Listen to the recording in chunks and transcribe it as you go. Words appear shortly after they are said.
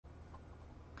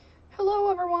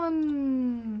Hello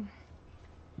everyone!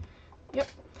 Yep.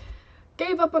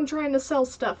 Gave up on trying to sell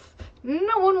stuff.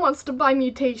 No one wants to buy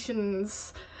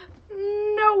mutations.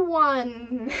 No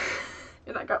one!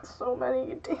 And I got so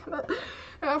many, damn it.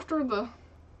 After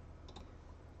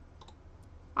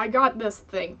I got this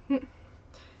thing. It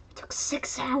took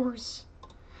 6 hours.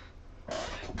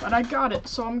 But I got it,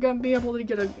 so I'm gonna be able to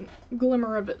get a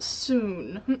glimmer of it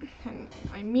soon. And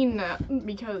I mean that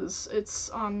because it's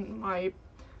on my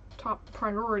top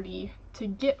priority to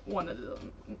get one of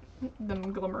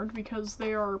them glimmered, because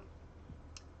they are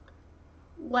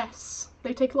less.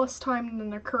 They take less time than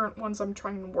the current ones I'm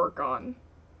trying to work on.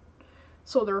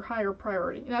 So they're higher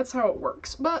priority. That's how it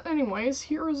works. But anyways,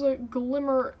 here is a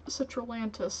glimmer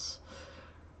Citrulantis.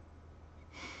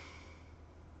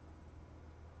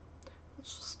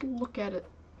 Let's just look at it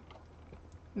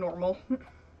normal.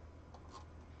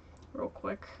 Real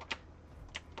quick.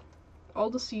 All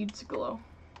the seeds glow.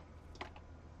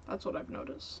 That's what I've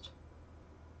noticed.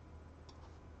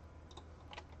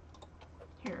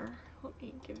 Here, let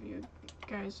me give you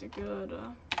guys a good,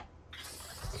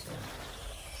 does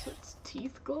its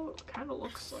teeth glow? It kind of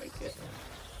looks like it.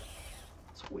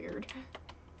 It's weird.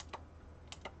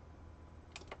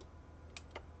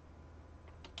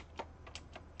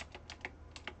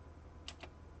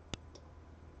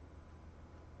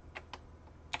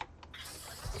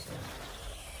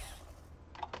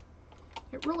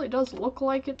 It really does look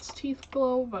like its teeth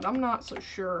glow, but I'm not so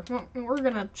sure. We're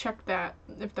gonna check that,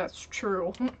 if that's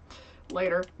true,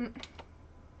 later.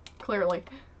 Clearly.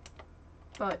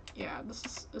 But yeah,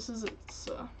 this is its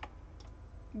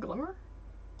glimmer.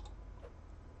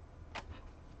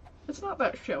 It's not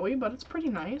that showy, but it's pretty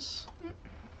nice.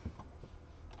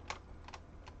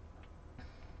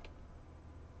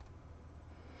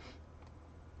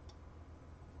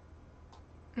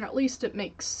 At least it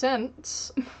makes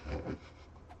sense.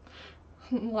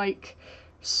 Like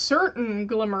certain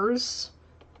glimmers,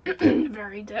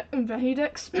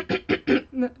 Vehidex,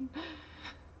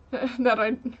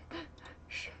 that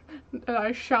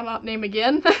I shall not name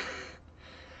again.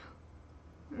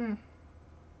 Oh,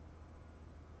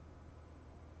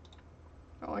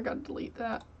 I gotta delete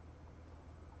that.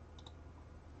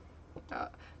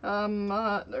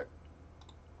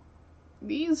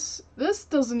 This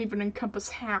doesn't even encompass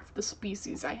half the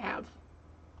species I have.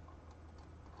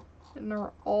 And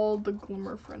they're all the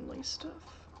glimmer friendly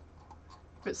stuff.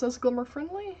 If it says glimmer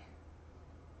friendly,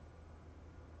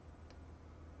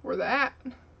 or that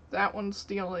one's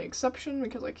the only exception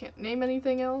because I can't name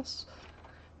anything else,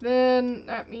 then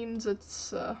that means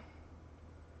it's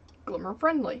glimmer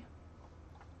friendly.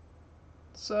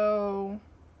 So,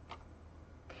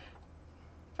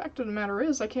 fact of the matter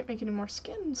is I can't make any more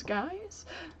skins, guys.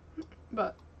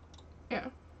 But yeah.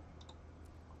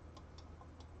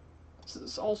 This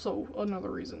is also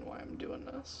another reason why I'm doing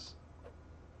this.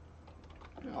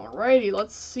 Alrighty,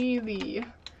 let's see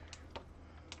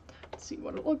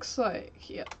what it looks like.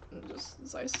 Yep, just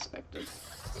as I suspected.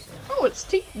 Oh, its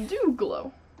teeth do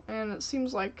glow. And it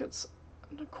seems like it's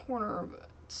in the corner of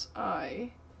its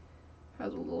eye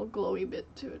has a little glowy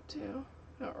bit to it too.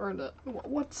 Or the,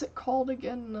 what's it called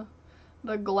again?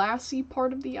 The glassy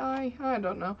part of the eye? I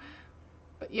don't know.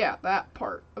 But yeah, that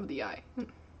part of the eye.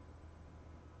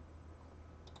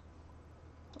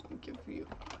 Give you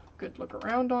a good look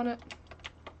around on it.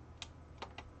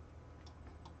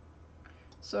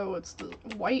 So it's the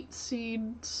white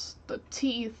seeds, the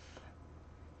teeth,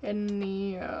 and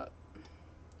the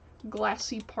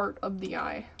glassy part of the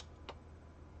eye.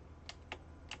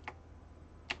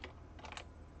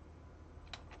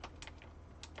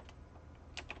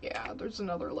 Yeah, there's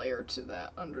another layer to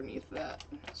that underneath that,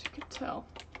 as you can tell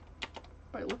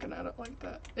by looking at it like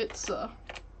that. Its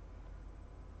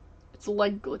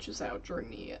leg glitches out during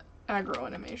the aggro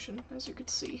animation, as you could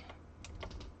see.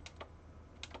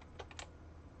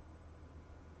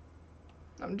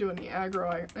 I'm doing the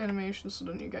aggro animation so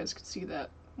then you guys could see that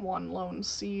one lone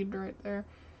seed right there.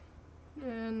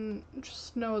 And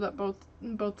just know that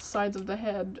both sides of the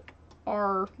head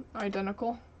are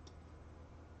identical.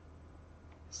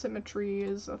 Symmetry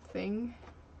is a thing,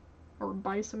 or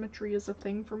bisymmetry is a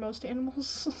thing for most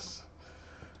animals.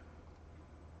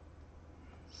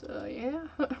 So yeah.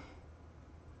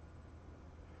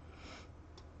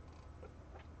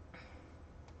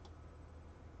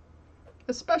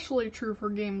 Especially true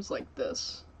for games like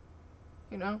this,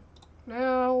 you know?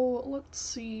 Now, let's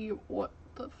see what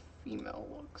the female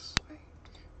looks like.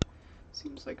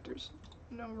 Seems like there's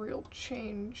no real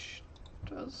change,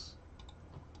 does.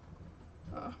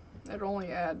 It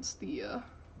only adds the,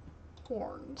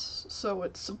 horns, so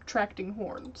it's subtracting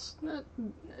horns.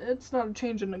 It's not a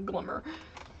change in the glimmer.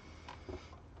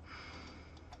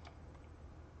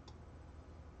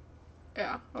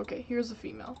 Yeah, okay, here's the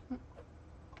female.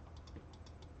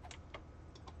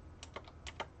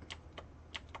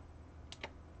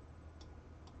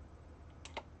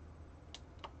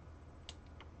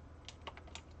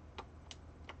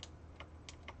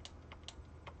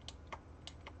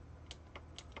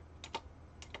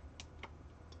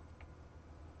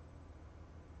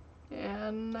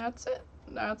 And that's it.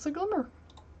 That's a glimmer.